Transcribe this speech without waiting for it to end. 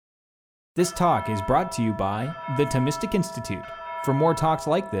This talk is brought to you by the Thomistic Institute. For more talks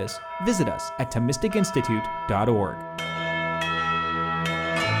like this, visit us at ThomisticInstitute.org.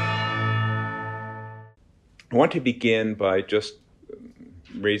 I want to begin by just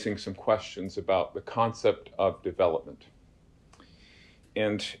raising some questions about the concept of development.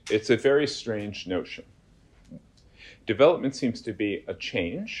 And it's a very strange notion. Development seems to be a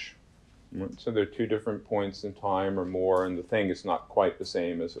change. So there are two different points in time or more, and the thing is not quite the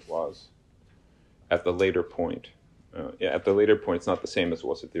same as it was at the later point. At the later point, it's not the same as it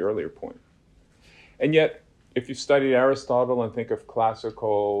was at the earlier point. And yet, if you study Aristotle and think of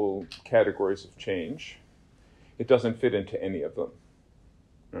classical categories of change, it doesn't fit into any of them.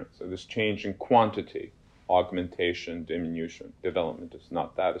 Right? So this change in quantity, augmentation, diminution, development is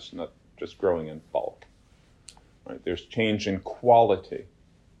not that. It's not just growing in bulk. Right? There's change in quality.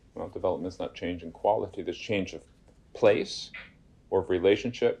 Well, development is not change in quality. There's change of place or of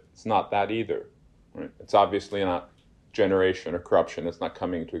relationship. It's not that either. Right? It's obviously not generation or corruption. It's not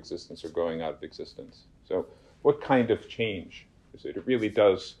coming into existence or going out of existence. So what kind of change is it? It really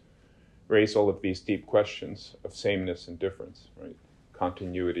does raise all of these deep questions of sameness and difference, right?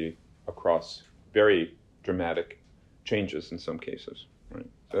 Continuity across very dramatic changes in some cases, right?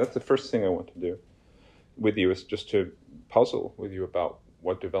 So that's the first thing I want to do with you, is just to puzzle with you about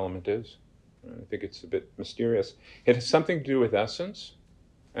what development is. I think it's a bit mysterious. It has something to do with essence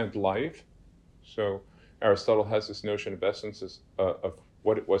and life. So Aristotle has this notion of essence as, of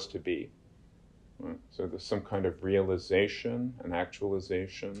what it was to be. Right? So there's some kind of realization, an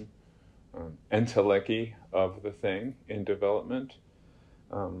actualization, entelechy of the thing in development.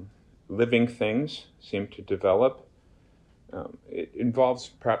 Living things seem to develop. It involves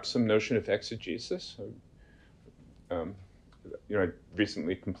perhaps some notion of exegesis. I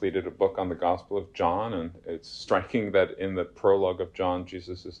recently completed a book on the Gospel of John, and it's striking that in the prologue of John,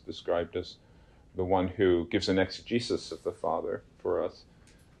 Jesus is described as the one who gives an exegesis of the Father for us.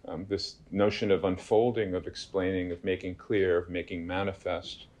 This notion of unfolding, of explaining, of making clear, of making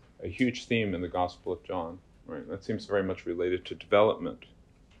manifest, a huge theme in the Gospel of John. Right? That seems very much related to development.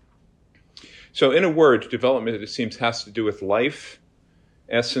 So in a word, development, it seems, has to do with life,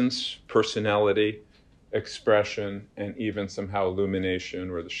 essence, personality, expression, and even somehow illumination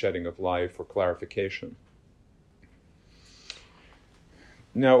or the shedding of life or clarification.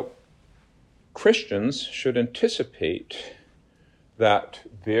 Now, Christians should anticipate that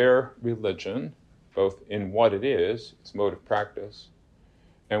their religion, both in what it is, its mode of practice,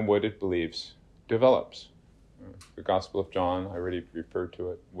 and what it believes, develops. The Gospel of John, I already referred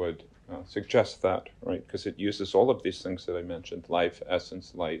to it, would suggest that, right? Because it uses all of these things that I mentioned, life,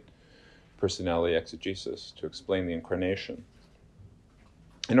 essence, light, personality, exegesis, to explain the incarnation.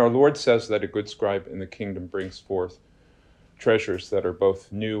 And our Lord says that a good scribe in the kingdom brings forth treasures that are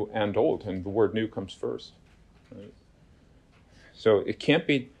both new and old, and the word new comes first. Right? So it can't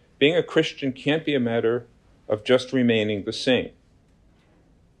be, being a Christian can't be a matter of just remaining the same.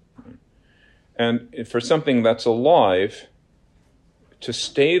 And for something that's alive to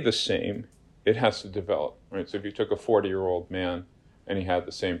stay the same, it has to develop. Right? So if you took a 40-year-old man and he had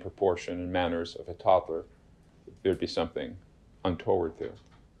the same proportion and manners of a toddler, there'd be something untoward there.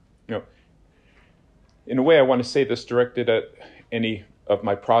 In a way, I want to say this directed at any of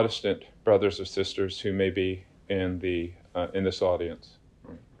my Protestant brothers or sisters who may be in this audience.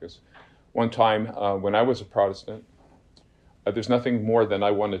 Because one time when I was a Protestant, there's nothing more than I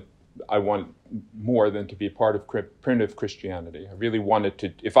want more than to be part of primitive Christianity. I really wanted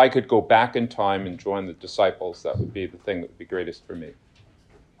to, if I could go back in time and join the disciples, that would be the thing that would be greatest for me.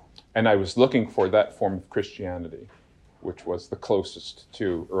 And I was looking for that form of Christianity, which was the closest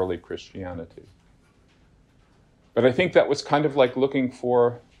to early Christianity. But I think that was kind of like looking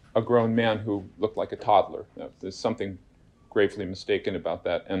for a grown man who looked like a toddler. There's something gravely mistaken about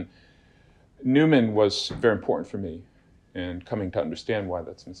that. And Newman was very important for me in coming to understand why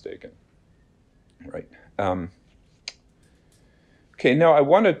that's mistaken. Right. Okay, now I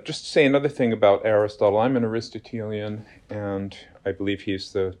want to just say another thing about Aristotle. I'm an Aristotelian, and I believe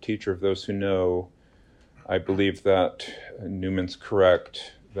he's the teacher of those who know. I believe that Newman's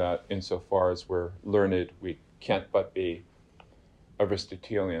correct, that insofar as we're learned, we can't but be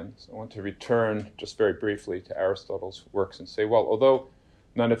Aristotelians. I want to return just very briefly to Aristotle's works and say, well, although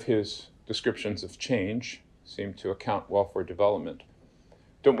none of his descriptions of change seem to account well for development,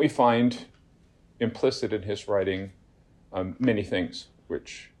 don't we find implicit in his writing many things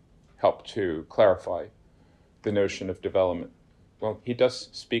which help to clarify the notion of development? Well, he does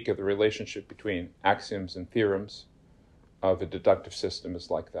speak of the relationship between axioms and theorems of a deductive system is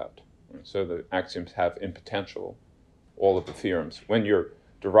like that. So the axioms have in potential all of the theorems. When you're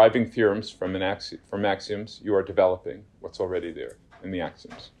deriving theorems from axioms, you are developing what's already there in the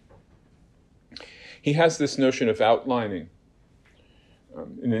axioms. He has this notion of outlining.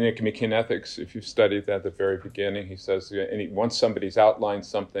 In the Nicomachean Ethics, if you've studied that at the very beginning, he says once somebody's outlined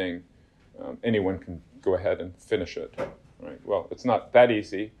something, anyone can go ahead and finish it. Right? Well, it's not that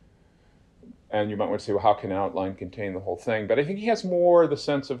easy. And you might want to say, well, how can an outline contain the whole thing? But I think he has more the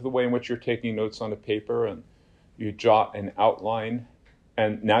sense of the way in which you're taking notes on a paper and you jot an outline.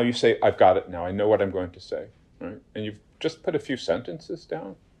 And now you say, I've got it now. I know what I'm going to say. Right? And you've just put a few sentences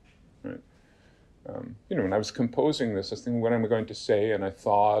down. Right? When I was composing this, I was thinking what am I going to say? And I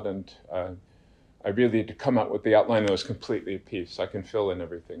thought, and I really had to come out with the outline that was completely at peace. I can fill in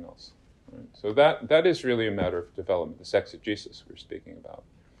everything else. Right? So that is really a matter of development, this exegesis we were speaking about.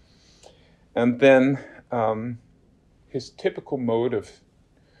 And then his typical mode of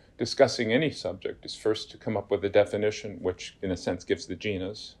discussing any subject is first to come up with a definition, which in a sense gives the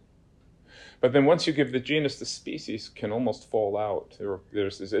genus. But then once you give the genus, the species can almost fall out.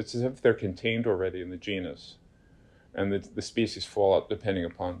 It's as if they're contained already in the genus. And the species fall out depending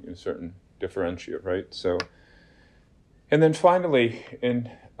upon certain differentia, right? So, and then finally,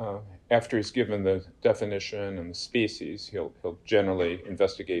 after he's given the definition and the species, he'll generally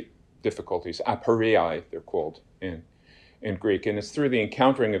investigate difficulties, aporiai, they're called in Greek. And it's through the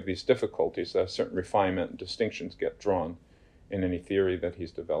encountering of these difficulties that a certain refinement and distinctions get drawn in any theory that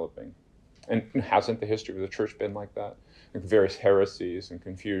he's developing. And hasn't the history of the church been like that? Like various heresies and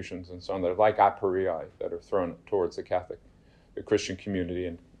confusions and so on, they're like aporiai that are thrown towards the Christian community,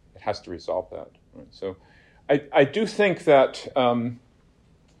 and it has to resolve that. Right? So I do think that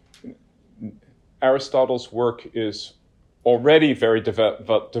Aristotle's work is already very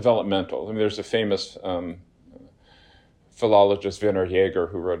developmental. I mean, there's a famous philologist, Werner Jaeger,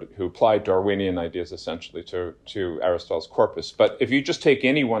 who applied Darwinian ideas essentially to Aristotle's corpus. But if you just take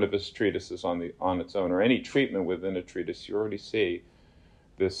any one of his treatises on its own, or any treatment within a treatise, you already see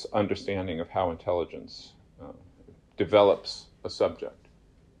this understanding of how intelligence develops a subject.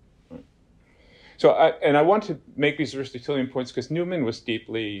 Right? So, I want to make these Aristotelian points because Newman was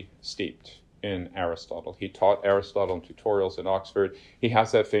deeply steeped in Aristotle. He taught Aristotle in tutorials in Oxford. He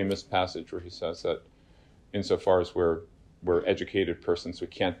has that famous passage where he says that insofar as we're educated persons, we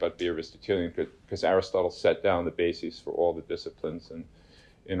can't but be Aristotelian, because Aristotle set down the bases for all the disciplines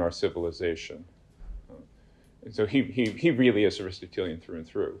in our civilization. And so he really is Aristotelian through and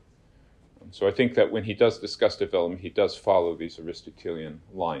through. So I think that when he does discuss development, he does follow these Aristotelian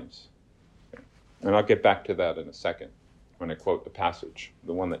lines. And I'll get back to that in a second when I quote the passage,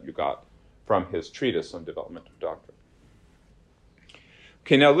 the one that you got from his treatise on development of doctrine.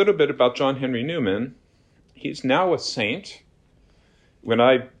 Okay, now a little bit about John Henry Newman. He's now a saint. When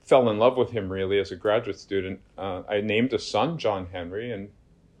I fell in love with him, really, as a graduate student, I named a son John Henry, and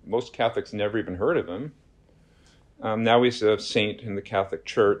most Catholics never even heard of him. Now he's a saint in the Catholic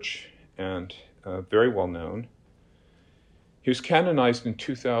Church, and very well known. He was canonized in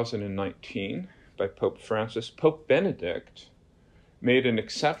 2019 by Pope Francis. Pope Benedict made an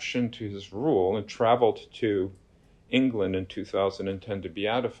exception to his rule and traveled to England in 2010 to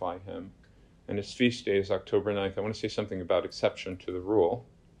beatify him. And his feast day is October 9th. I want to say something about exception to the rule.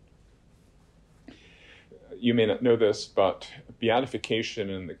 You may not know this, but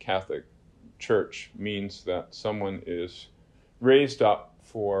beatification in the Catholic Church means that someone is raised up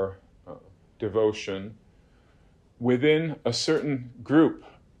for devotion within a certain group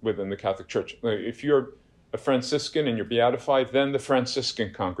within the Catholic Church. If you're a Franciscan and you're beatified, then the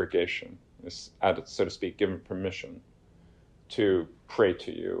Franciscan congregation is, so to speak, given permission to pray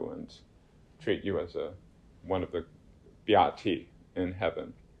to you and treat you as one of the beati in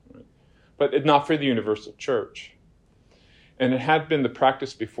heaven. Right? But not for the universal church. And it had been the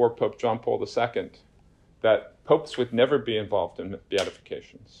practice before Pope John Paul II that popes would never be involved in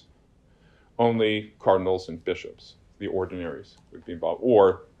beatifications. Only cardinals and bishops, the ordinaries, would be involved,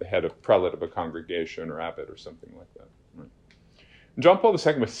 or the head of prelate of a congregation or abbot or something like that. Right? And John Paul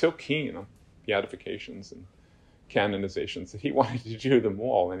II was so keen on beatifications and canonizations that he wanted to do them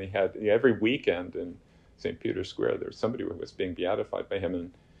all, and he had every weekend in St. Peter's Square there was somebody who was being beatified by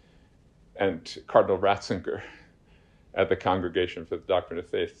him and Cardinal Ratzinger at the Congregation for the Doctrine of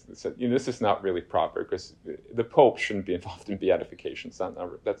Faith said, this is not really proper because the Pope shouldn't be involved in beatifications.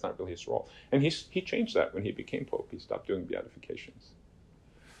 That's not really his role. And he changed that when he became Pope. He stopped doing beatifications.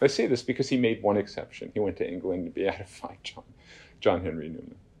 I say this because he made one exception. He went to England to beatify John Henry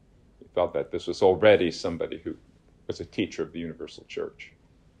Newman. He thought that this was already somebody who was a teacher of the universal church.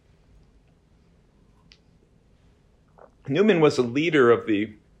 Newman was a leader of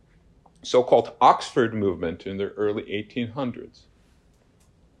the so-called Oxford movement in the early 1800s.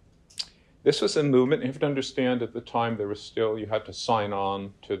 This was a movement. You have to understand at the time you had to sign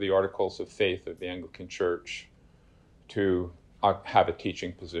on to the Articles of Faith of the Anglican Church to have a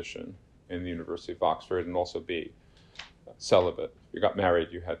teaching position in the University of Oxford and also be celibate. If you got married,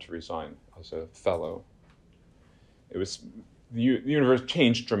 you had to resign as a fellow. The universe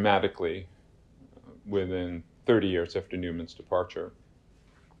changed dramatically within 30 years after Newman's departure.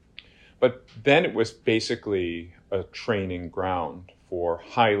 But then it was basically a training ground for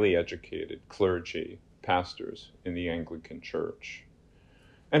highly educated clergy, pastors in the Anglican Church.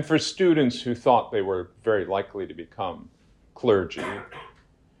 And for students who thought they were very likely to become clergy,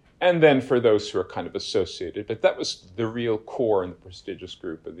 and then for those who are kind of associated. But that was the real core and the prestigious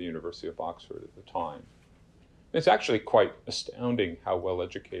group of the University of Oxford at the time. It's actually quite astounding how well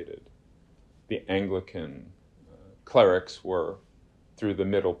educated the Anglican clerics were through the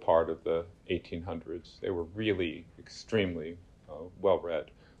middle part of the 1800s. They were really extremely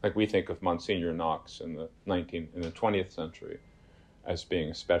well-read. Like we think of Monsignor Knox in the 20th century as being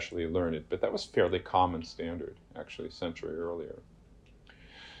especially learned, but that was fairly common standard, actually, a century earlier.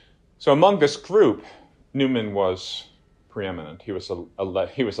 So among this group, Newman was preeminent. He was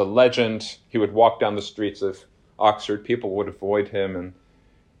a legend. He would walk down the streets of Oxford. People would avoid him, and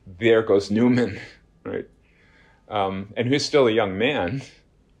there goes Newman, right? And he's still a young man.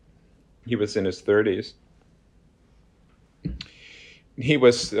 He was in his 30s. It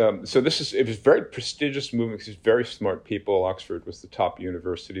was a very prestigious movement because he's very smart people. Oxford was the top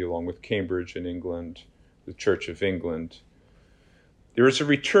university along with Cambridge in England, the Church of England. There was a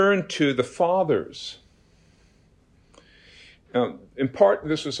return to the fathers. In part,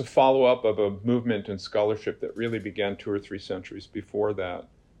 this was a follow-up of a movement in scholarship that really began 2 or 3 centuries before that.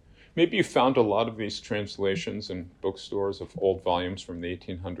 Maybe you found a lot of these translations in bookstores of old volumes from the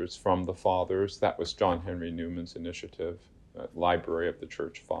 1800s from the Fathers. That was John Henry Newman's initiative, Library of the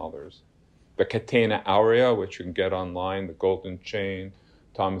Church Fathers. The Catena Aurea, which you can get online, the Golden Chain,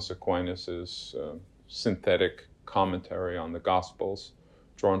 Thomas Aquinas' synthetic commentary on the Gospels,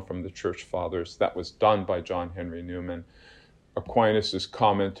 drawn from the Church Fathers. That was done by John Henry Newman. Aquinas'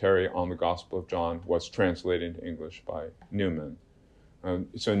 commentary on the Gospel of John was translated into English by Newman.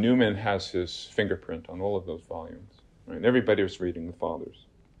 So Newman has his fingerprint on all of those volumes. Right? And everybody was reading the Fathers.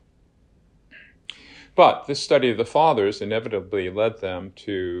 But this study of the Fathers inevitably led them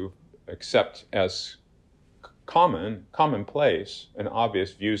to accept as commonplace and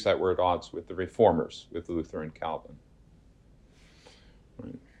obvious views that were at odds with the Reformers, with Luther and Calvin.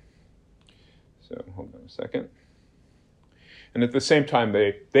 Right. So hold on a second. And at the same time,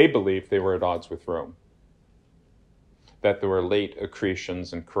 they believed they were at odds with Rome, that there were late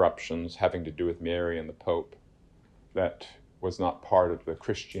accretions and corruptions having to do with Mary and the Pope that was not part of the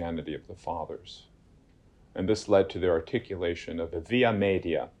Christianity of the Fathers. And this led to their articulation of a via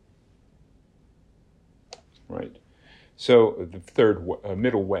media. Right. So the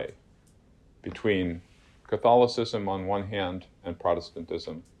middle way between Catholicism on one hand and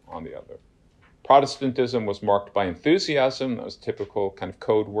Protestantism on the other. Protestantism was marked by enthusiasm. That was a typical kind of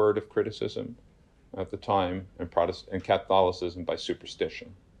code word of criticism at the time, and Catholicism by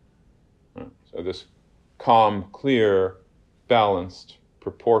superstition. Right. So this calm, clear, balanced,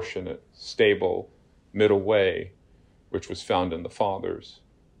 proportionate, stable middle way, which was found in the Fathers,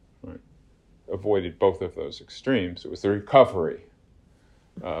 right, avoided both of those extremes. It was the recovery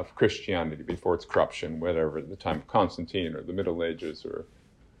of Christianity before its corruption, whatever, at the time of Constantine or the Middle Ages.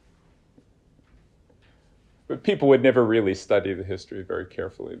 But people would never really study the history very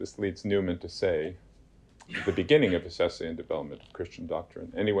carefully. This leads Newman to say, at the beginning of his essay on development of Christian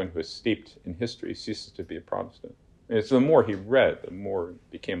doctrine, anyone who is steeped in history ceases to be a Protestant. And it's the more he read, the more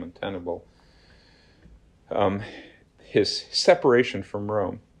it became untenable. His separation from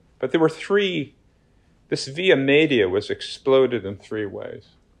Rome. But there were this via media was exploded in 3 ways.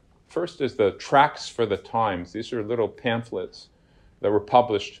 First is the Tracts for the Times. These are little pamphlets that were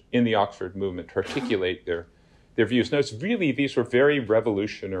published in the Oxford movement to articulate their views. Now, these were very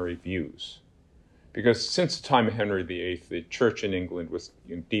revolutionary views, because since the time of Henry VIII, the church in England was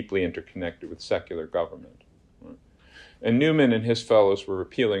deeply interconnected with secular government. Right? And Newman and his fellows were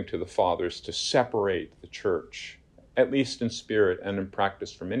appealing to the Fathers to separate the church, at least in spirit and in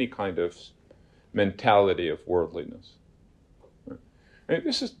practice, from any kind of mentality of worldliness. Right? And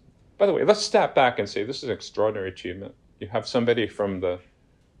this is, by the way, let's step back and say this is an extraordinary achievement. You have somebody from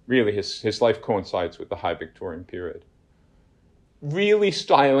his life coincides with the High Victorian period, really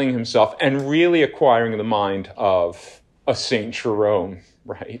styling himself and really acquiring the mind of a Saint Jerome,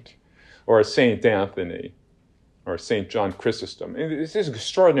 right? Or a Saint Anthony, or Saint John Chrysostom. This is an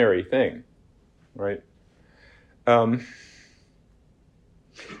extraordinary thing, right?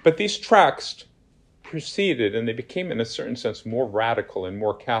 But these tracts proceeded, and they became, in a certain sense, more radical and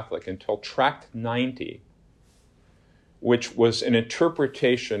more Catholic until Tract 90, which was an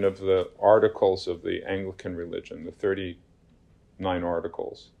interpretation of the articles of the Anglican religion, the 39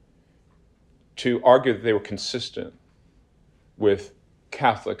 articles, to argue that they were consistent with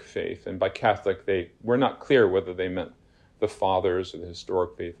Catholic faith. And by Catholic, they were not clear whether they meant the fathers or the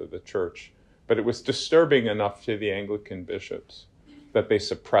historic faith of the church. But it was disturbing enough to the Anglican bishops that they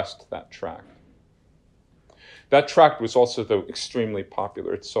suppressed that tract. That tract was also, though, extremely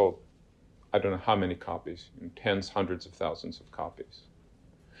popular. It sold, I don't know how many copies, tens, hundreds of thousands of copies.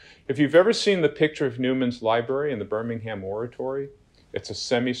 If you've ever seen the picture of Newman's library in the Birmingham Oratory, it's a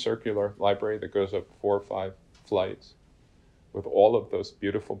semicircular library that goes up 4 or 5 flights with all of those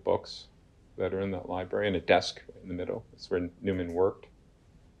beautiful books that are in that library and a desk in the middle. That's where Newman worked.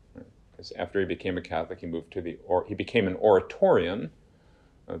 Because after he became a Catholic, he became an Oratorian,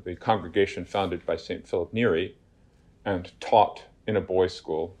 the congregation founded by St. Philip Neri, and taught in a boys'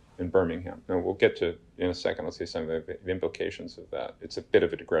 school in Birmingham. Now, we'll get to, in a second, I'll say some of the implications of that. It's a bit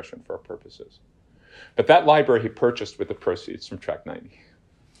of a digression for our purposes. But that library he purchased with the proceeds from Tract 90.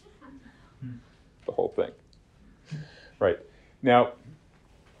 The whole thing. Right. Now,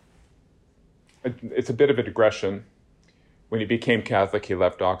 it's a bit of a digression. When he became Catholic, he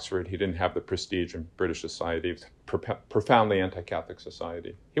left Oxford. He didn't have the prestige in British society. It was a profoundly anti-Catholic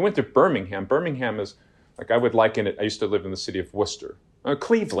society. He went to Birmingham. Birmingham is, like, I would liken it, I used to live in the city of Worcester.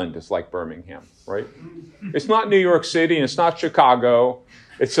 Cleveland is like Birmingham, right? It's not New York City, and it's not Chicago.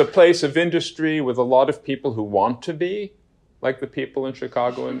 It's a place of industry with a lot of people who want to be like the people in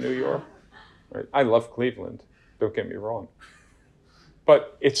Chicago and New York. Right? I love Cleveland, don't get me wrong.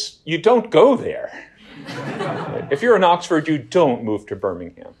 But you don't go there. Right? If you're in Oxford, you don't move to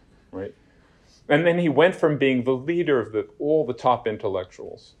Birmingham, right? And then he went from being the leader of all the top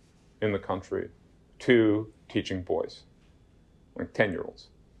intellectuals in the country to teaching boys, like 10-year-olds.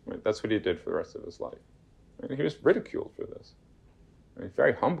 Right? That's what he did for the rest of his life. And he was ridiculed for this. Right?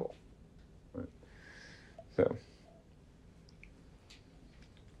 Very humble. Right? So,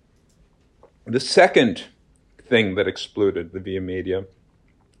 the second thing that exploded the Via Media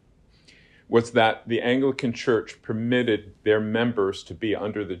was that the Anglican Church permitted their members to be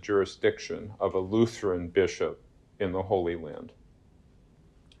under the jurisdiction of a Lutheran bishop in the Holy Land.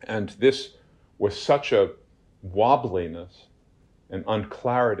 And this was such a wobbliness and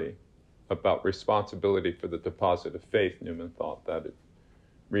unclarity about responsibility for the deposit of faith, Newman thought, that it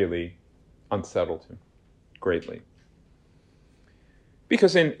really unsettled him greatly.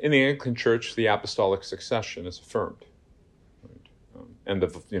 Because in the Anglican Church, the apostolic succession is affirmed. And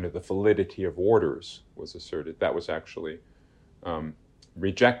the validity of orders was asserted. That was actually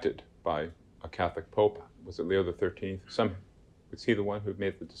rejected by a Catholic pope. Was it Leo XIII? Was he the one who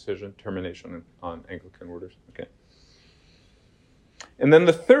made the decision, termination on Anglican orders? Okay. And then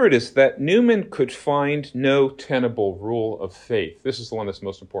the third is that Newman could find no tenable rule of faith. This is the one that's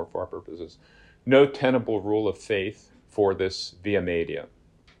most important for our purposes. No tenable rule of faith for this Via Media.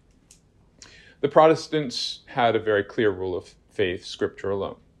 The Protestants had a very clear rule of faith, Scripture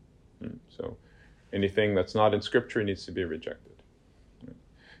alone. So anything that's not in Scripture needs to be rejected.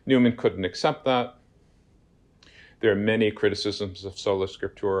 Newman couldn't accept that. There are many criticisms of sola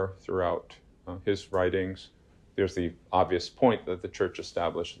scriptura throughout his writings. There's the obvious point that the Church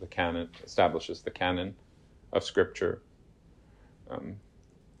establishes the canon of Scripture.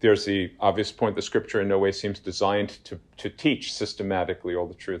 There's the obvious point that Scripture in no way seems designed to teach systematically all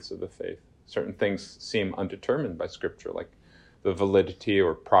the truths of the faith. Certain things seem undetermined by Scripture, like the validity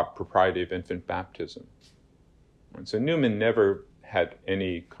or propriety of infant baptism. And so Newman never had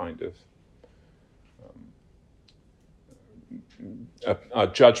any kind of a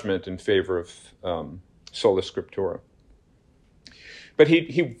judgment in favor of sola scriptura. But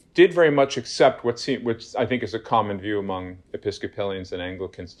he did very much accept which I think is a common view among Episcopalians and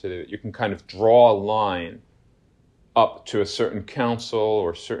Anglicans today, that you can kind of draw a line up to a certain council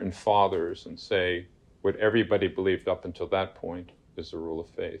or certain fathers and say what everybody believed up until that point is the rule of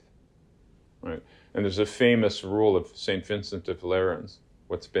faith. Right? And there's a famous rule of St. Vincent of Lerins,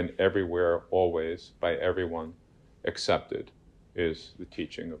 what's been everywhere, always, by everyone accepted, is the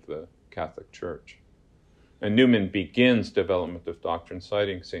teaching of the Catholic Church. And Newman begins development of doctrine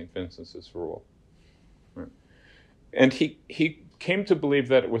citing St. Vincent's rule. Right? And he came to believe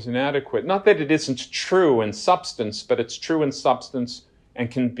that it was inadequate. Not that it isn't true in substance, but it's true in substance and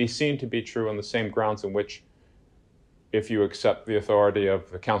can be seen to be true on the same grounds in which, if you accept the authority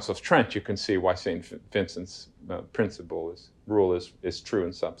of the Council of Trent, you can see why St. Vincent's rule is true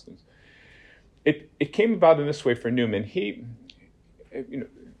in substance. It came about in this way for Newman.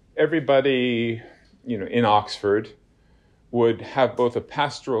 everybody, in Oxford would have both a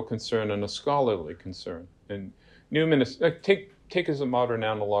pastoral concern and a scholarly concern. And Newman is, take as a modern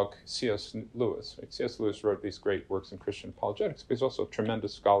analog C.S. Lewis. Right? C.S. Lewis wrote these great works in Christian apologetics, but he's also a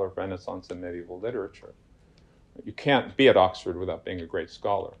tremendous scholar of Renaissance and medieval literature. You can't be at Oxford without being a great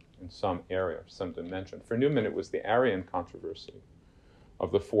scholar in some area, some dimension. For Newman, it was the Arian controversy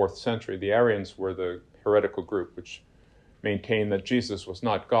of the 4th century. The Arians were the heretical group which maintained that Jesus was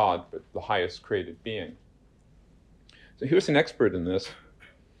not God, but the highest created being. So he was an expert in this.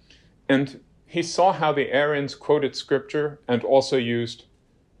 And he saw how the Arians quoted scripture and also used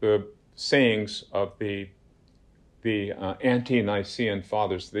the sayings of the ante-Nicene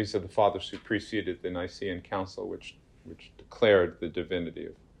fathers. These are the fathers who preceded the Nicene Council, which declared the divinity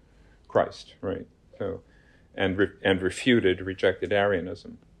of Christ, right? So, and rejected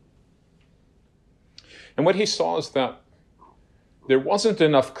Arianism. And what he saw is that there wasn't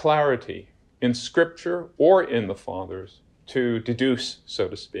enough clarity in Scripture or in the fathers to deduce, so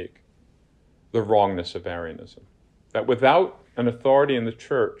to speak, the wrongness of Arianism. That without an authority in the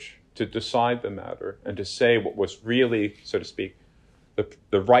church to decide the matter and to say what was really, so to speak,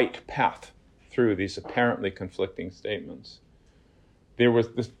 the right path through these apparently conflicting statements, there was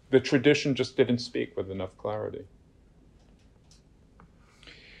the tradition just didn't speak with enough clarity.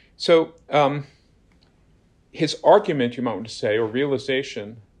 So his argument, you might want to say, or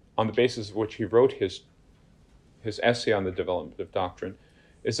realization on the basis of which he wrote his essay on the development of doctrine,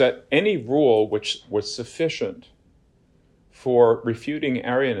 is that any rule which was sufficient for refuting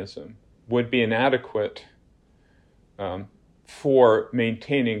Arianism would be inadequate for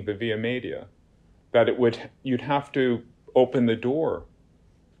maintaining the via media. That you'd have to open the door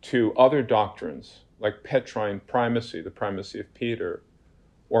to other doctrines like Petrine primacy, the primacy of Peter,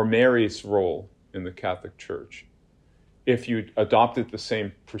 or Mary's role in the Catholic Church, if you adopted the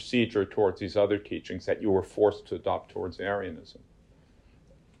same procedure towards these other teachings that you were forced to adopt towards Arianism.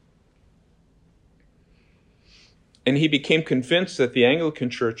 And he became convinced that the Anglican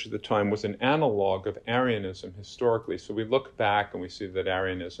Church at the time was an analog of Arianism historically. So we look back and we see that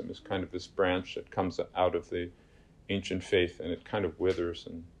Arianism is kind of this branch that comes out of the ancient faith and it kind of withers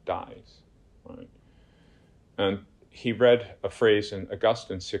and dies. Right? And he read a phrase in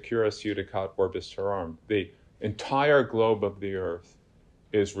Augustine, Securus judicat orbis terrarum. The entire globe of the earth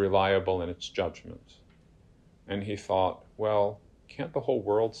is reliable in its judgments. And he thought, well, can't the whole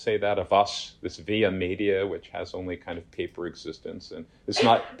world say that of us, this via media, which has only kind of paper existence, and it's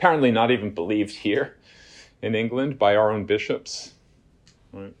apparently not even believed here in England by our own bishops?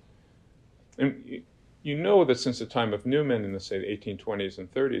 Right? And you know that since the time of Newman in the, say, the 1820s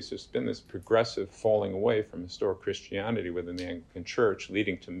and 30s, there's been this progressive falling away from historic Christianity within the Anglican Church,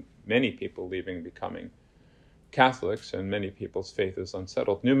 leading to many people leaving and becoming Catholics, and many people's faith is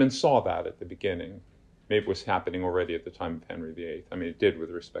unsettled. Newman saw that at the beginning. Maybe it was happening already at the time of Henry VIII. I mean, it did with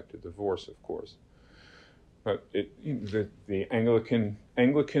respect to divorce, of course. But the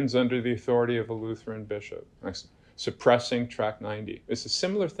Anglicans under the authority of a Lutheran bishop, suppressing Tract 90. It's a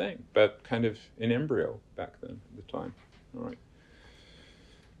similar thing, but kind of in embryo back then at the time. All right.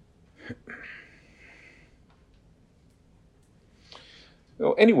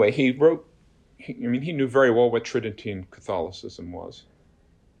 Well, anyway, he knew very well what Tridentine Catholicism was.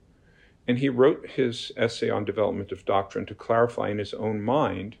 And he wrote his essay on development of doctrine to clarify in his own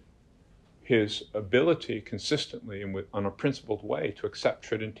mind his ability consistently and on a principled way to accept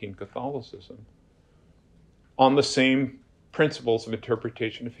Tridentine Catholicism on the same principles of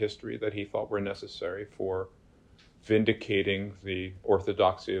interpretation of history that he thought were necessary for vindicating the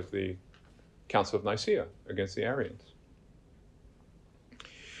orthodoxy of the Council of Nicaea against the Arians.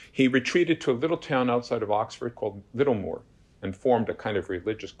 He retreated to a little town outside of Oxford called Littlemore and formed a kind of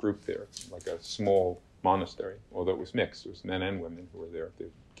religious group there, like a small monastery, although it was mixed. There was men and women who were there. They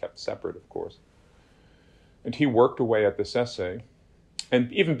kept separate, of course. And he worked away at this essay.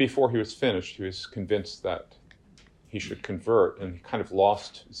 And even before he was finished, he was convinced that he should convert, and he kind of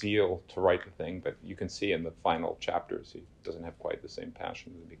lost zeal to write the thing, but you can see in the final chapters he doesn't have quite the same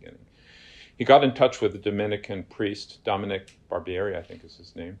passion in the beginning. He got in touch with a Dominican priest, Dominic Barbieri, I think is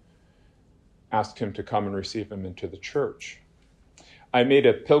his name, asked him to come and receive him into the church. I made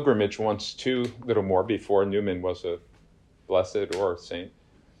a pilgrimage once to Littlemore before Newman was a blessed or a saint.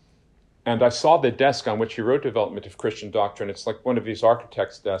 And I saw the desk on which he wrote Development of Christian Doctrine. It's like one of these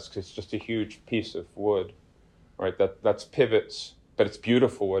architect's desks. It's just a huge piece of wood, right? That's pivots, but it's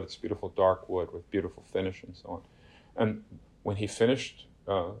beautiful wood. It's beautiful dark wood with beautiful finish and so on. And when he finished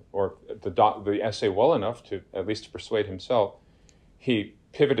the essay well enough to at least to persuade himself, he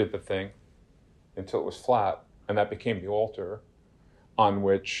pivoted the thing until it was flat, and that became the altar. on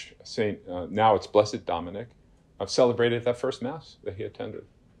which now it's Blessed Dominic, celebrated that first Mass that he attended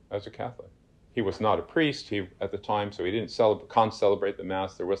as a Catholic. He was not a priest at the time, so he didn't con-celebrate the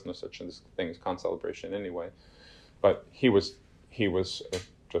Mass. There was no such thing as con-celebration anyway. But he was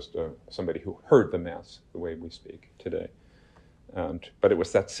just somebody who heard the Mass the way we speak today. But it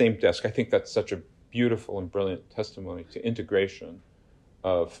was that same desk. I think that's such a beautiful and brilliant testimony to integration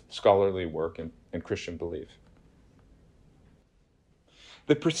of scholarly work and Christian belief.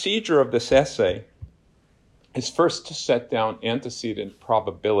 The procedure of this essay is first to set down antecedent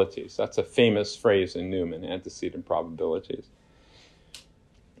probabilities. That's a famous phrase in Newman, antecedent probabilities.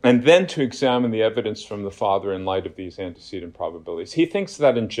 And then to examine the evidence from the Father in light of these antecedent probabilities. He thinks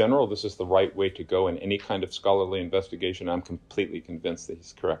that in general this is the right way to go in any kind of scholarly investigation. I'm completely convinced that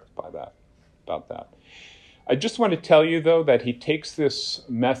he's correct about that. I just want to tell you, though, that he takes this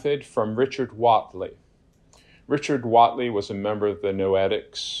method from Richard Whatley. Richard Whatley was a member of the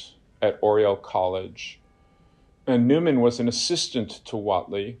Noetics at Oriel College, and Newman was an assistant to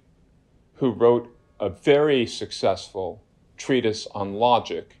Whatley, who wrote a very successful treatise on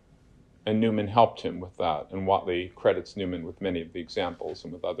logic, and Newman helped him with that. And Whatley credits Newman with many of the examples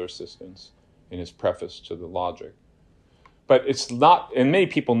and with other assistants in his preface to the Logic. But it's not, and many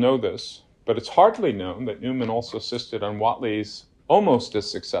people know this, but it's hardly known that Newman also assisted on Whatley's almost as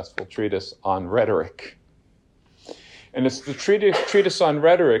successful treatise on rhetoric. And it's the treatise on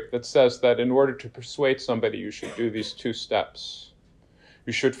rhetoric that says that in order to persuade somebody, you should do these two steps.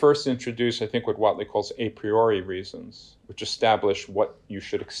 You should first introduce, I think, what Whatley calls a priori reasons, which establish what you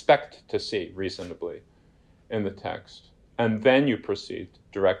should expect to see reasonably in the text. And then you proceed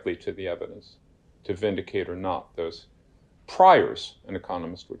directly to the evidence to vindicate or not those priors, an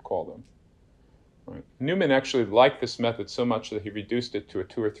economist would call them. Right. Newman actually liked this method so much that he reduced it to a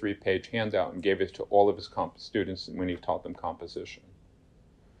 2 or 3 page handout and gave it to all of his students when he taught them composition.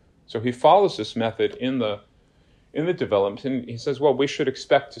 So he follows this method in the development, and he says, well, we should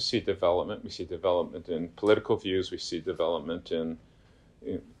expect to see development. We see development in political views. We see development in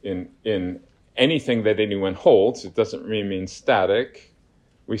anything that anyone holds. It doesn't remain static.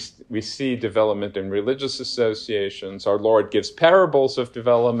 We see development in religious associations. Our Lord gives parables of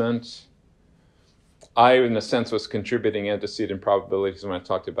development. I, in a sense, was contributing antecedent probabilities when I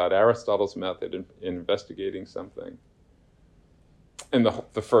talked about Aristotle's method in investigating something. And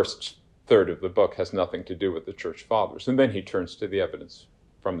the first third of the book has nothing to do with the Church Fathers. And then he turns to the evidence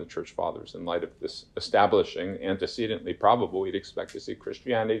from the Church Fathers in light of this establishing antecedently probable we'd expect to see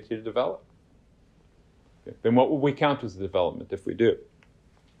Christianity to develop. Okay. Then what will we count as development if we do?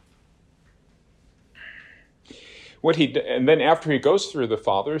 And then after he goes through the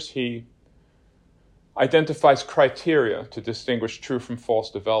Fathers, he identifies criteria to distinguish true from false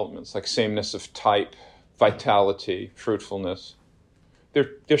developments, like sameness of type, vitality, fruitfulness.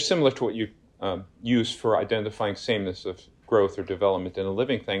 They're similar to what you use for identifying sameness of growth or development in a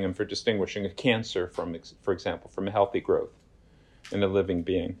living thing and for distinguishing a cancer from, for example, from a healthy growth in a living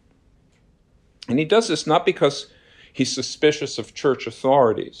being. And he does this not because he's suspicious of church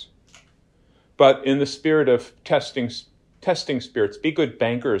authorities, but in the spirit of testing spirits. Be good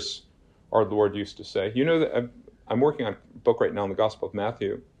bankers, our Lord used to say. You know that I'm working on a book right now on the Gospel of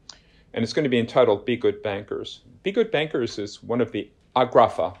Matthew, and it's going to be entitled Be Good Bankers. Be Good Bankers is one of the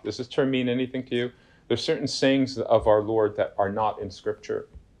agrapha. Does this term mean anything to you? There's certain sayings of our Lord that are not in Scripture,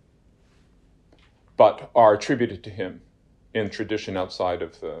 but are attributed to him in tradition outside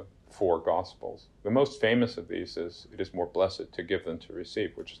of the 4 Gospels. The most famous of these is, it is more blessed to give than to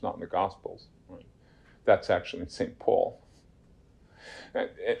receive, which is not in the Gospels. Right? That's actually in St. Paul.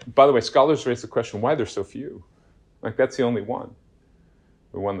 By the way, scholars raise the question why there's so few. Like, that's the only one.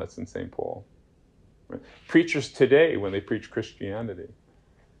 The one that's in St. Paul. Right? Preachers today, when they preach Christianity,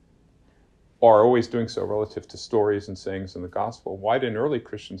 are always doing so relative to stories and sayings in the gospel. Why didn't early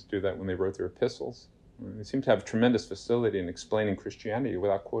Christians do that when they wrote their epistles? They seem to have tremendous facility in explaining Christianity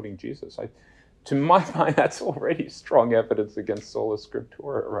without quoting Jesus. To my mind, that's already strong evidence against sola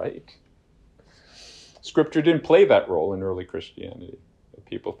scriptura, right? Scripture didn't play that role in early Christianity that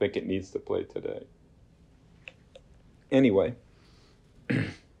people think it needs to play today. Anyway,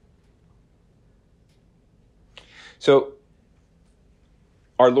 so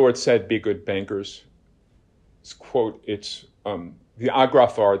our Lord said, be good bankers. It's, quote, it's the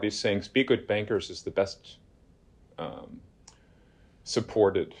agrapha are these sayings. Be good bankers is the best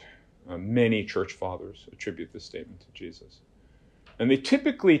supported. Many church fathers attribute this statement to Jesus. And they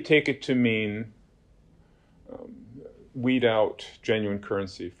typically take it to mean weed out genuine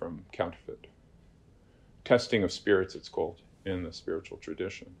currency from counterfeit. Testing of spirits, it's called in the spiritual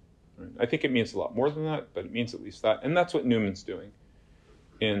tradition. Right? I think it means a lot more than that, but it means at least that. And that's what Newman's doing.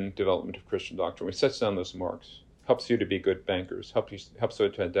 in development of Christian doctrine, which sets down those marks, helps you to be good bankers, helps you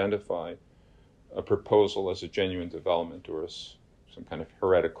to identify a proposal as a genuine development or as some kind of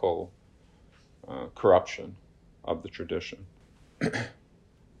heretical corruption of the tradition.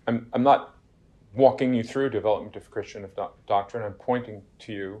 I'm not walking you through development of Christian doctrine. I'm pointing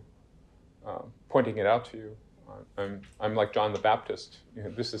it out to you. I'm like John the Baptist.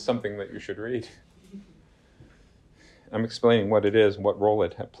 This is something that you should read. I'm explaining what it is and what role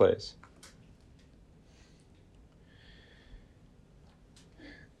it plays.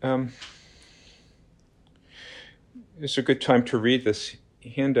 It's a good time to read this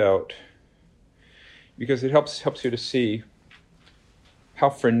handout because it helps you to see how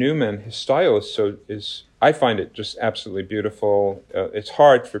for Newman his style is I find it just absolutely beautiful. It's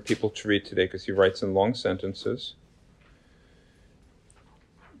hard for people to read today because he writes in long sentences.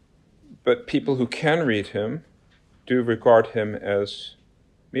 But people who can read him do regard him as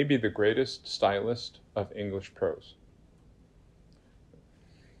maybe the greatest stylist of English prose.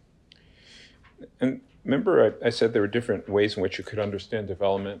 And remember I said there were different ways in which you could understand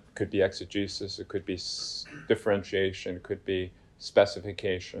development. It could be exegesis, it could be differentiation, it could be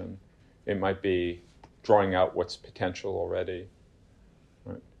specification. It might be drawing out what's potential already.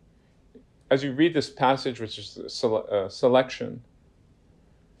 Right? As you read this passage, which is a selection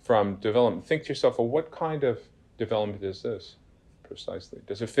from development, think to yourself, well, what kind of development is this precisely?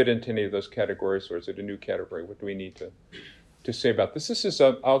 Does it fit into any of those categories, or is it a new category? What do we need to say about this?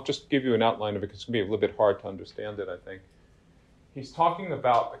 I'll just give you an outline of it because it's going to be a little bit hard to understand it, I think. He's talking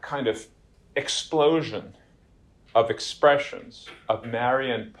about a kind of explosion of expressions of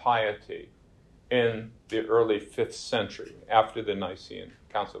Marian piety in the early 5th century, after the Nicene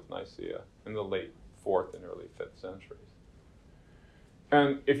Council of Nicaea, in the late 4th and early 5th centuries.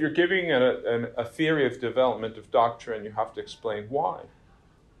 And if you're giving a theory of development of doctrine, you have to explain why.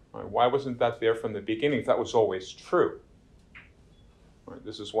 Right? Why wasn't that there from the beginning if that was always true? Right?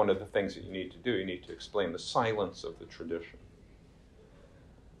 This is one of the things that you need to do. You need to explain the silence of the tradition.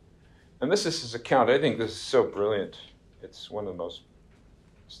 And this is his account. I think this is so brilliant. It's one of the most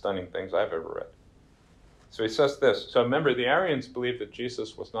stunning things I've ever read. So he says this. So remember, the Arians believed that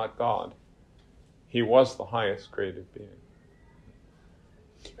Jesus was not God. He was the highest created being.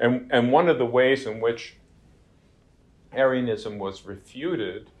 And one of the ways in which Arianism was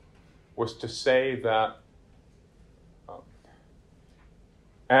refuted was to say that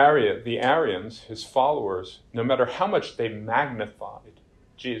the Arians, his followers, no matter how much they magnified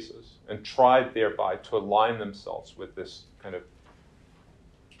Jesus and tried thereby to align themselves with this kind of,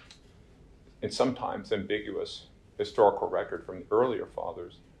 and sometimes ambiguous, historical record from the earlier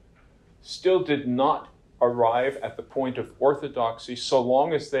fathers, still did not arrive at the point of orthodoxy so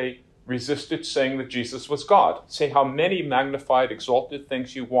long as they resisted saying that Jesus was God. Say how many magnified, exalted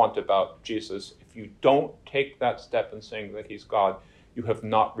things you want about Jesus. If you don't take that step in saying that he's God, you have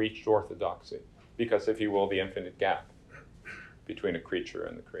not reached orthodoxy, because, if you will, the infinite gap between a creature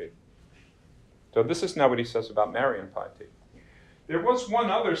and the creator. So this is now what he says about Marian piety. There was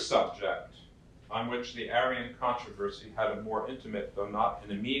one other subject on which the Arian controversy had a more intimate, though not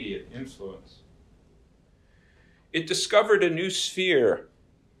an immediate, influence. It discovered a new sphere,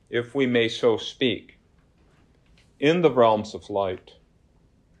 if we may so speak, in the realms of light,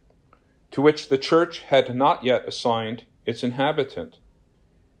 to which the Church had not yet assigned its inhabitant.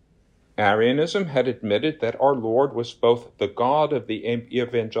 Arianism had admitted that our Lord was both the God of the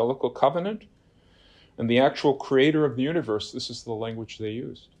evangelical covenant and the actual creator of the universe. This is the language they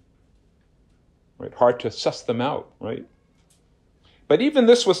used. Right? Hard to suss them out, right? But even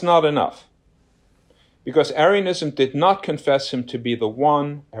this was not enough, because Arianism did not confess him to be the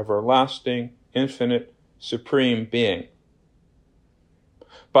one, everlasting, infinite, supreme being,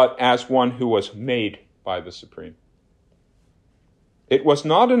 but as one who was made by the Supreme. It was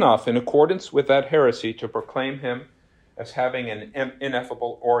not enough, in accordance with that heresy, to proclaim him as having an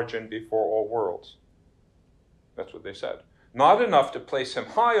ineffable origin before all worlds. That's what they said. Not enough to place him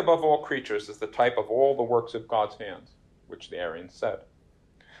high above all creatures as the type of all the works of God's hands, which the Arians said.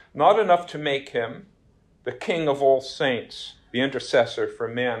 Not enough to make him the king of all saints, the intercessor for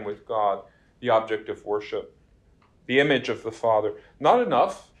man with God, the object of worship, the image of the Father. Not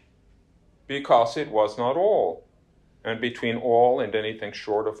enough, because it was not all. And between all and anything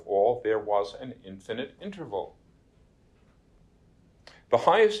short of all, there was an infinite interval. The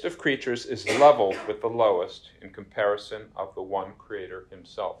highest of creatures is leveled with the lowest in comparison of the one Creator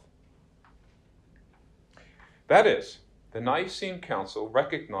himself. That is, the Nicene Council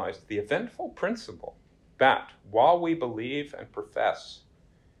recognized the eventful principle that, while we believe and profess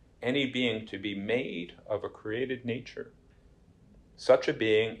any being to be made of a created nature, such a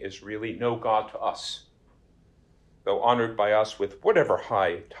being is really no God to us, though honored by us with whatever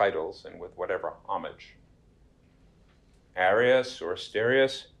high titles and with whatever homage. Arius or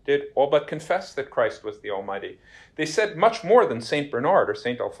Asterius did all but confess that Christ was the Almighty. They said much more than St. Bernard or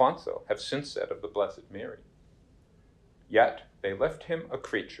St. Alfonso have since said of the Blessed Mary. Yet they left him a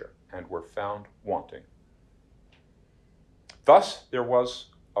creature and were found wanting. Thus there was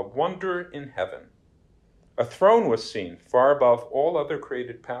a wonder in heaven. A throne was seen far above all other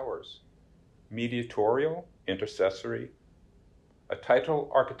created powers, mediatorial, intercessory, a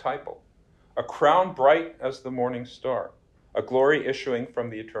title archetypal, a crown bright as the morning star, a glory issuing from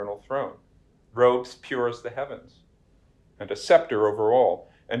the eternal throne, robes pure as the heavens, and a scepter over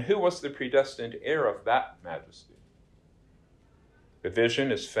all. And who was the predestined heir of that majesty? The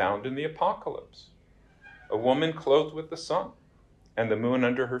vision is found in the Apocalypse. A woman clothed with the sun, and the moon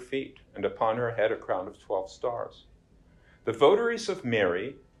under her feet, and upon her head a crown of 12 stars. The votaries of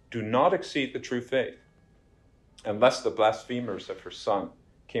Mary do not exceed the true faith, unless the blasphemers of her son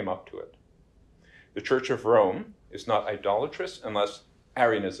came up to it. The Church of Rome is not idolatrous unless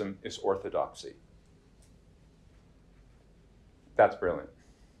Arianism is orthodoxy. That's brilliant,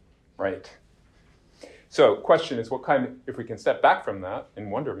 right? So question is, if we can step back from that in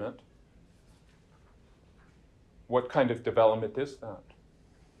wonderment, what kind of development is that?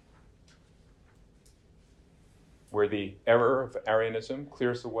 Where the error of Arianism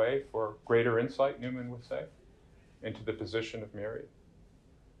clears the way for greater insight, Newman would say, into the position of Mary.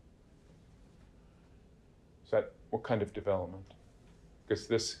 Is that what kind of development? Because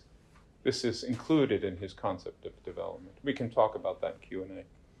this is included in his concept of development. We can talk about that in Q&A.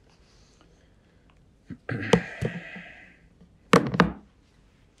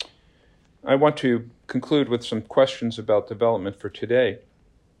 I want to conclude with some questions about development for today.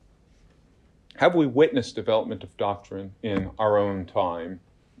 Have we witnessed development of doctrine in our own time,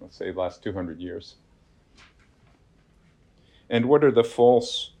 let's say the last 200 years? And what are the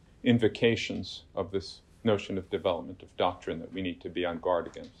false invocations of this notion of development of doctrine that we need to be on guard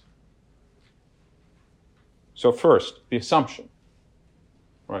against? So first, the assumption.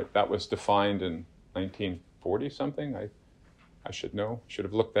 Right, that was defined in 1940 something. I should know, should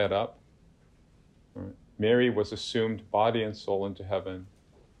have looked that up. Right. Mary was assumed body and soul into heaven.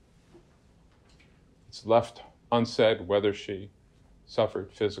 It's left unsaid whether she suffered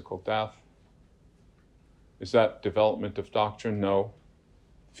physical death. Is that development of doctrine? No.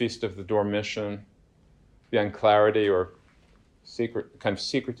 Feast of the Dormition, the unclarity or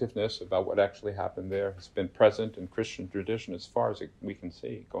secretiveness about what actually happened there has been present in Christian tradition as far as we can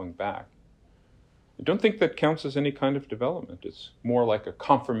see, going back. I don't think that counts as any kind of development. It's more like a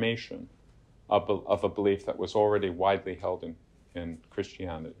confirmation of a belief that was already widely held in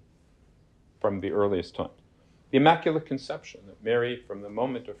Christianity from the earliest time. The Immaculate Conception, that Mary, from the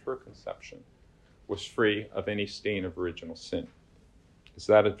moment of her conception, was free of any stain of original sin. Is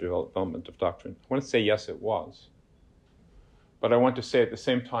that a development of doctrine? I want to say yes, it was. But I want to say at the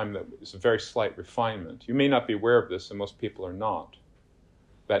same time that it's a very slight refinement. You may not be aware of this, and most people are not,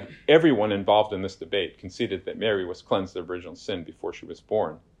 that everyone involved in this debate conceded that Mary was cleansed of original sin before she was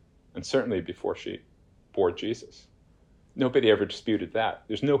born, and certainly before she bore Jesus. Nobody ever disputed that.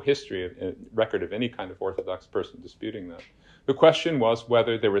 There's no record of any kind of Orthodox person disputing that. The question was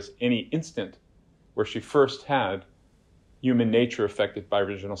whether there was any instant where she first had human nature affected by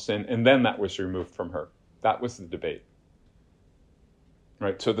original sin, and then that was removed from her. That was the debate.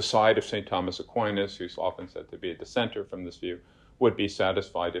 Right? So the side of St. Thomas Aquinas, who's often said to be a dissenter from this view, would be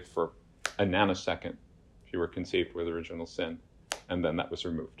satisfied if for a nanosecond she were conceived with original sin, and then that was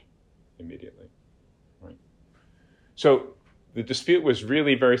removed immediately. Right? So the dispute was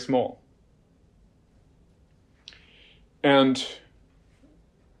really very small. And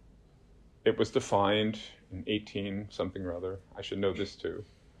it was defined in 18-something or other. I should know this too.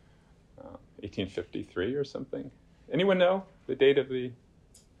 1853 or something. Anyone know the date of the...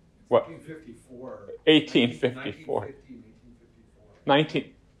 What? 1854. 1854.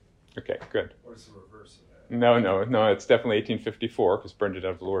 Okay, good. Or is the reverse of that? No, it's definitely 1854 because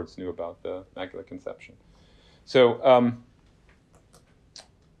Bernadette of Lourdes knew about the Immaculate Conception. So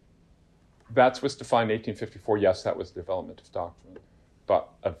that was defined in 1854. Yes, that was development of doctrine, but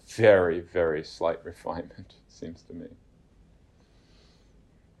a very, very slight refinement, it seems to me.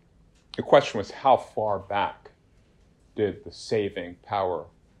 The question was, how far back did the saving power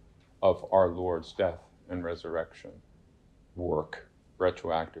of our Lord's death and resurrection work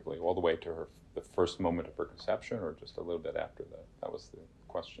retroactively, all the way to the first moment of her conception, or just a little bit after that? That was the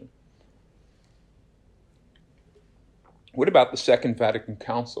question. What about the Second Vatican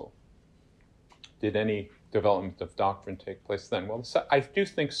Council? Did any development of doctrine take place then? Well, I do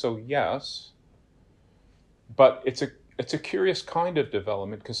think so, yes. But it's a curious kind of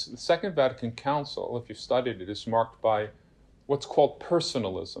development, because the Second Vatican Council, if you've studied it, is marked by what's called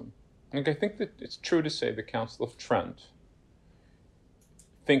personalism. And I think that it's true to say the Council of Trent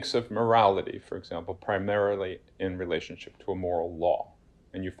thinks of morality, for example, primarily in relationship to a moral law.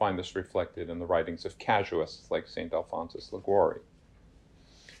 And you find this reflected in the writings of casuists like St. Alphonsus Liguori.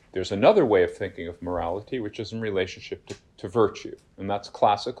 There's another way of thinking of morality, which is in relationship to virtue. And that's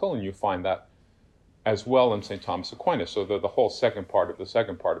classical, and you find that as well in St. Thomas Aquinas. So the whole second part of the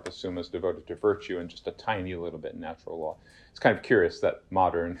Summa is devoted to virtue and just a tiny little bit natural law. It's kind of curious that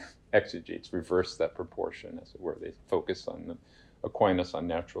modern exegetes reverse that proportion, as it were. They focus on Aquinas on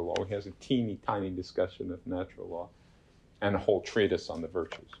natural law. He has a teeny tiny discussion of natural law and a whole treatise on the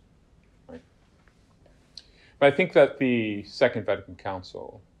virtues. Right? But I think that the Second Vatican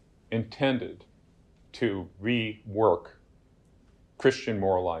Council intended to rework Christian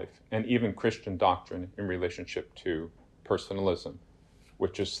moral life and even Christian doctrine in relationship to personalism,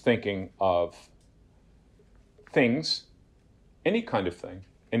 which is thinking of things, any kind of thing,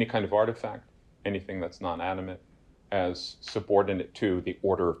 any kind of artifact, anything that's non-animate, as subordinate to the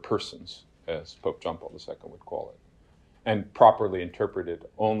order of persons, as Pope John Paul II would call it, and properly interpreted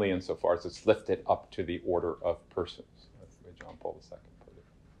only insofar as it's lifted up to the order of persons. That's the way John Paul II put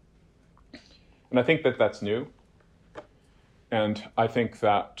it. And I think that that's new. And I think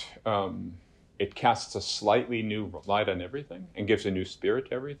that it casts a slightly new light on everything and gives a new spirit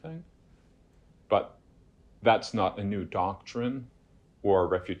to everything. But that's not a new doctrine or a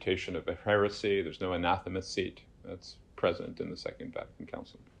refutation of a heresy. There's no anathema seat that's present in the Second Vatican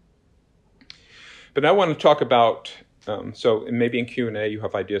Council. But I want to talk about, so maybe in Q&A you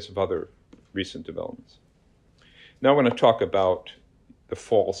have ideas of other recent developments. Now I want to talk about the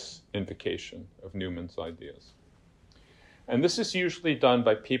false invocation of Newman's ideas. And this is usually done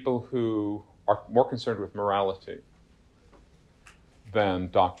by people who are more concerned with morality than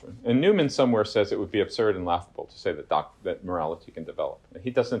doctrine. And Newman somewhere says it would be absurd and laughable to say that morality can develop. He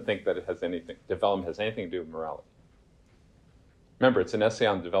doesn't think that development has anything to do with morality. Remember, it's an essay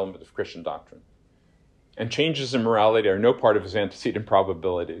on the development of Christian doctrine. And changes in morality are no part of his antecedent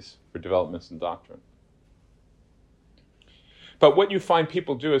probabilities for developments in doctrine. But what you find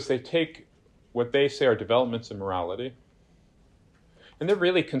people do is they take what they say are developments in morality, and they're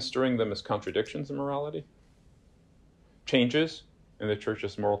really construing them as contradictions in morality, changes in the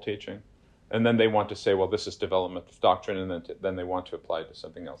Church's moral teaching. And then they want to say, well, this is development of doctrine, and then they want to apply it to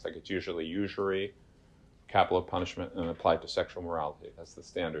something else. Like it's usually usury, capital punishment, and applied to sexual morality. That's the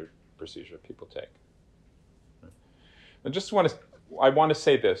standard procedure people take. I want to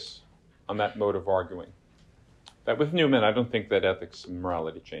say this on that mode of arguing, that with Newman, I don't think that ethics and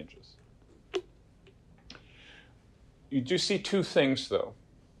morality changes. You do see two things, though.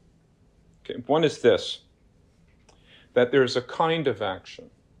 Okay, one is this, that there's a kind of action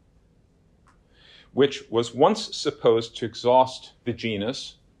which was once supposed to exhaust the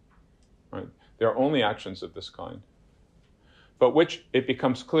genus, right? There are only actions of this kind, but which it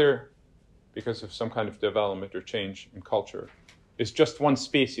becomes clear, because of some kind of development or change in culture, is just one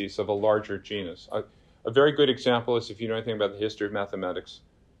species of a larger genus. A very good example is, if you know anything about the history of mathematics,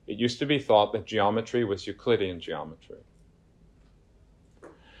 it used to be thought that geometry was Euclidean geometry.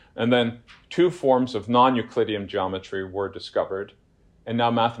 And then two forms of non-Euclidean geometry were discovered, and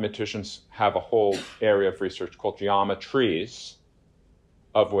now mathematicians have a whole area of research called geometries,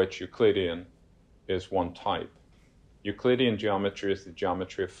 of which Euclidean is one type. Euclidean geometry is the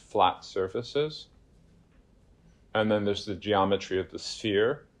geometry of flat surfaces. And then there's the geometry of the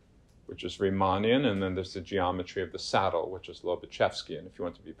sphere, which is Riemannian. And then there's the geometry of the saddle, which is Lobachevskian, if you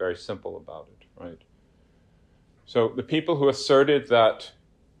want to be very simple about it, right? So the people who asserted that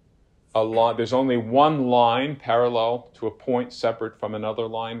there's only one line parallel to a point separate from another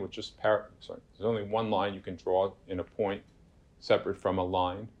line, which is there's only one line you can draw in a point separate from a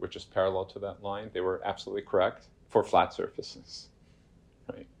line, which is parallel to that line. They were absolutely correct for flat surfaces,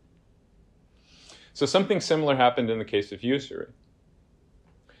 right? So something similar happened in the case of usury.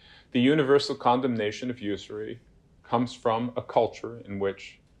 The universal condemnation of usury comes from a culture in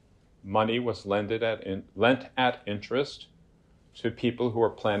which money was lent at interest to people who are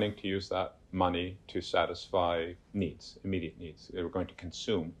planning to use that money to satisfy needs, immediate needs. They were going to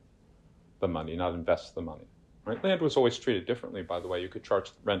consume the money, not invest the money. Right? Land was always treated differently, by the way. You could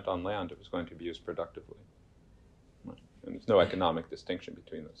charge rent on land. It was going to be used productively. Right? And there's no economic distinction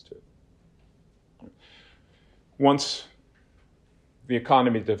between those two. Right? Once the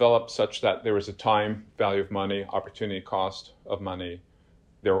economy developed such that there was a time value of money, opportunity cost of money,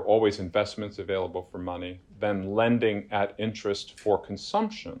 there are always investments available for money, then lending at interest for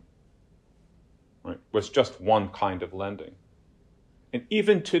consumption, right, was just one kind of lending. And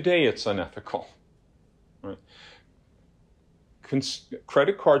even today, it's unethical. Right?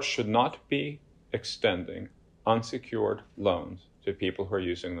 Credit cards should not be extending unsecured loans to people who are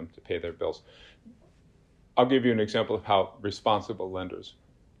using them to pay their bills. I'll give you an example of how responsible lenders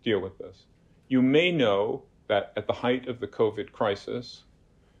deal with this. You may know that at the height of the COVID crisis,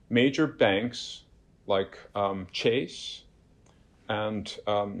 major banks like Chase and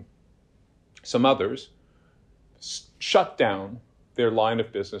some others shut down their line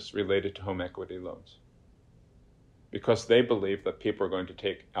of business related to home equity loans because they believe that people are going to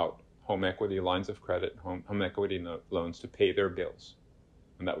take out home equity lines of credit, home equity loans to pay their bills.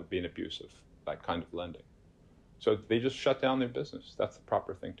 And that would be an abuse of that kind of lending. So they just shut down their business. That's the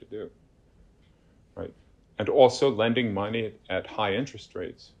proper thing to do, right? And also lending money at high interest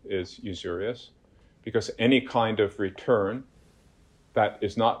rates is usurious because any kind of return that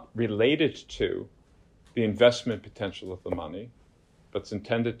is not related to the investment potential of the money, but's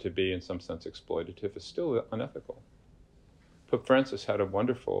intended to be in some sense exploitative, is still unethical. Pope Francis had a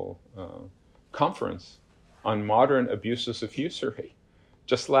wonderful conference on modern abuses of usury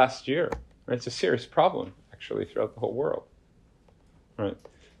just last year. Right? It's a serious problem, actually, throughout the whole world. Right?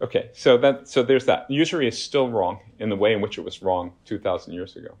 Okay, so there's that. Usury is still wrong in the way in which it was wrong 2,000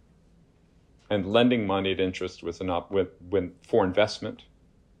 years ago. And lending money at interest for investment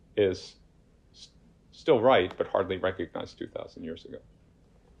is still right, but hardly recognized 2,000 years ago.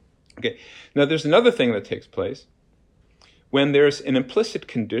 Okay, now there's another thing that takes place. When there's an implicit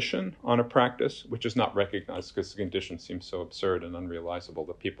condition on a practice, which is not recognized because the condition seems so absurd and unrealizable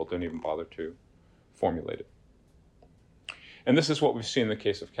that people don't even bother to formulate it. And this is what we've seen in the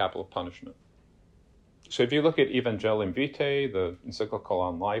case of capital punishment. So if you look at Evangelium Vitae, the encyclical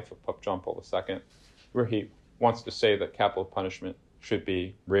on life of Pope John Paul II, where he wants to say that capital punishment should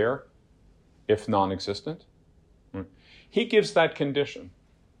be rare, if non-existent, he gives that condition.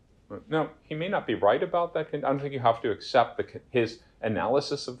 Now, he may not be right about that. I don't think you have to accept his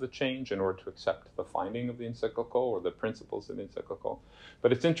analysis of the change in order to accept the finding of the encyclical or the principles of the encyclical.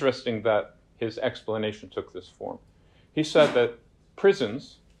 But it's interesting that his explanation took this form. He said that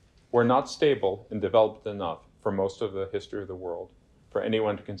prisons were not stable and developed enough for most of the history of the world for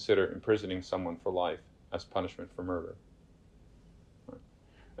anyone to consider imprisoning someone for life as punishment for murder.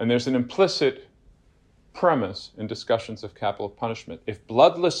 And there's an implicit premise in discussions of capital punishment. If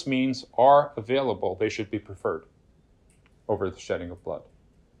bloodless means are available, they should be preferred over the shedding of blood.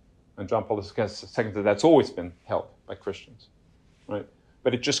 And John Paul II said that's always been held by Christians, right?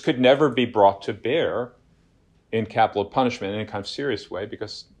 But it just could never be brought to bear in capital punishment in any kind of serious way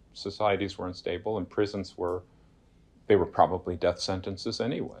because societies were unstable and prisons were probably death sentences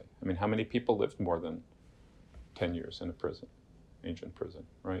anyway. I mean, how many people lived more than 10 years in a prison, ancient prison,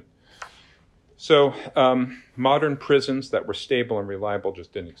 right? So modern prisons that were stable and reliable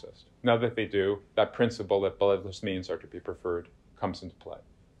just didn't exist. Now that they do, that principle that bloodless means are to be preferred comes into play.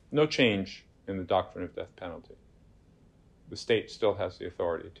 No change in the doctrine of death penalty. The state still has the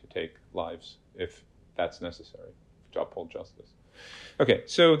authority to take lives if that's necessary to uphold justice. Okay,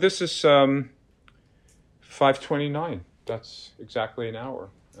 so this is 5:29. That's exactly an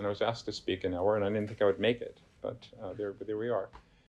hour. And I was asked to speak an hour, and I didn't think I would make it, but there we are.